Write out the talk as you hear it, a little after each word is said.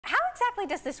exactly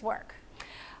does this work?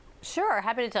 Sure,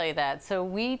 happy to tell you that. So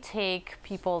we take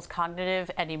people's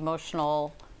cognitive and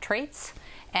emotional traits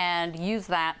and use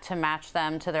that to match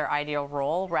them to their ideal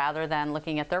role rather than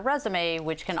looking at their resume,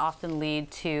 which can often lead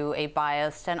to a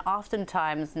biased and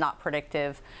oftentimes not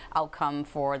predictive outcome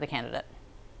for the candidate.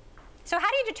 So how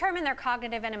do you determine their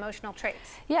cognitive and emotional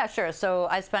traits? Yeah, sure. So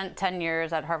I spent 10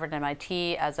 years at Harvard and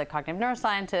MIT as a cognitive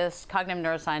neuroscientist. Cognitive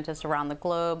neuroscientists around the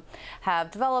globe have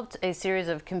developed a series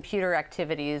of computer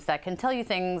activities that can tell you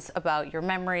things about your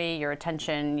memory, your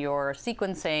attention, your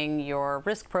sequencing, your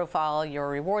risk profile, your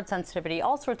reward sensitivity,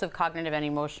 all sorts of cognitive and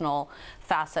emotional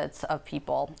facets of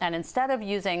people. And instead of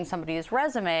using somebody's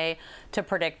resume to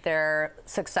predict their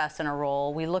success in a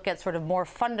role, we look at sort of more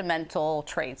fundamental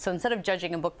traits. So instead of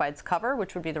judging a book by its cover,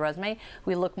 which would be the resume,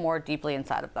 we look more deeply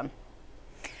inside of them.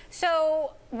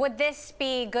 So would this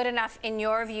be good enough, in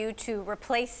your view, to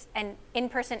replace an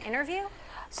in-person interview?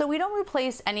 So we don't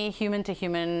replace any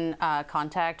human-to-human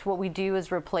contact. What we do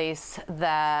is replace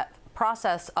that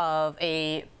process of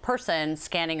a person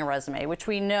scanning a resume, which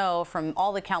we know from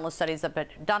all the countless studies that have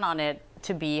been done on it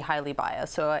to be highly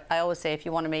biased. So I always say, if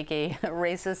you want to make a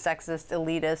racist, sexist,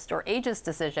 elitist, or ageist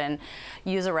decision,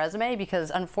 use a resume,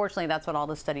 because unfortunately that's what all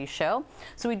the studies show.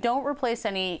 So we don't replace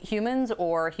any humans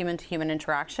or human-to-human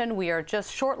interaction. We are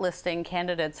just shortlisting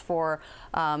candidates for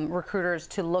recruiters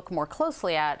to look more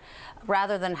closely at,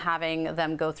 rather than having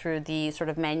them go through the sort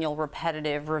of manual,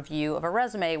 repetitive review of a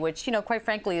resume, which, quite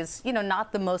frankly, is,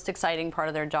 not the most exciting part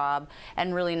of their job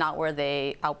and really not where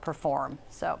they outperform.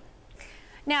 So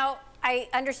now, I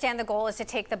understand the goal is to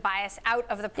take the bias out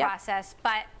of the process,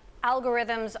 but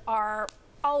algorithms are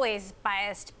always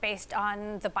biased based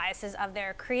on the biases of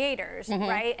their creators,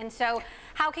 right? And so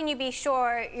how can you be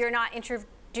sure you're not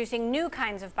introducing new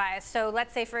kinds of bias? So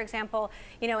let's say, for example,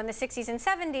 in the 60s and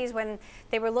 70s, when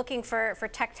they were looking for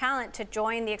tech talent to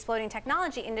join the exploding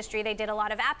technology industry, they did a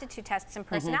lot of aptitude tests and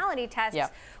personality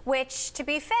tests, which, to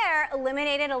be fair,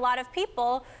 eliminated a lot of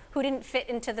people who didn't fit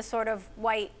into the sort of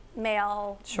white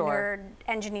male nerd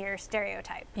engineer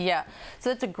stereotype. Yeah, so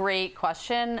that's a great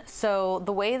question. So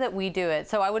the way that we do it,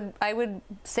 so I would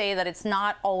say that it's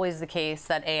not always the case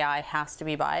that AI has to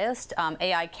be biased.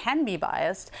 AI can be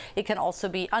biased. It can also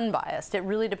be unbiased. It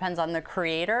really depends on the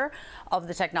creator of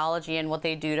the technology and what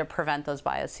they do to prevent those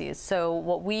biases. So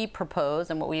what we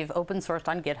propose and what we've open sourced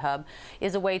on GitHub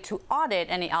is a way to audit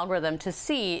any algorithm to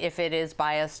see if it is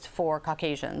biased for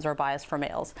Caucasians or biased for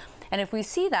males. And if we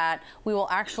see that, we will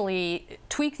actually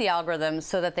tweak the algorithms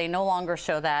so that they no longer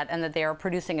show that, and that they are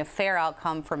producing a fair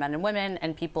outcome for men and women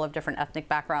and people of different ethnic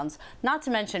backgrounds, not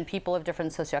to mention people of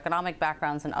different socioeconomic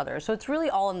backgrounds and others. So it's really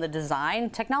all in the design.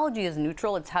 Technology is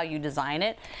neutral. It's how you design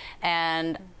it.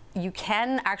 And you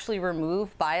can actually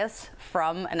remove bias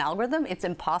from an algorithm. It's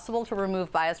impossible to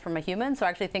remove bias from a human. So I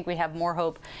actually think we have more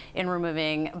hope in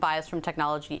removing bias from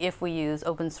technology if we use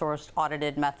open source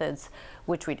audited methods,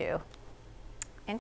 which we do.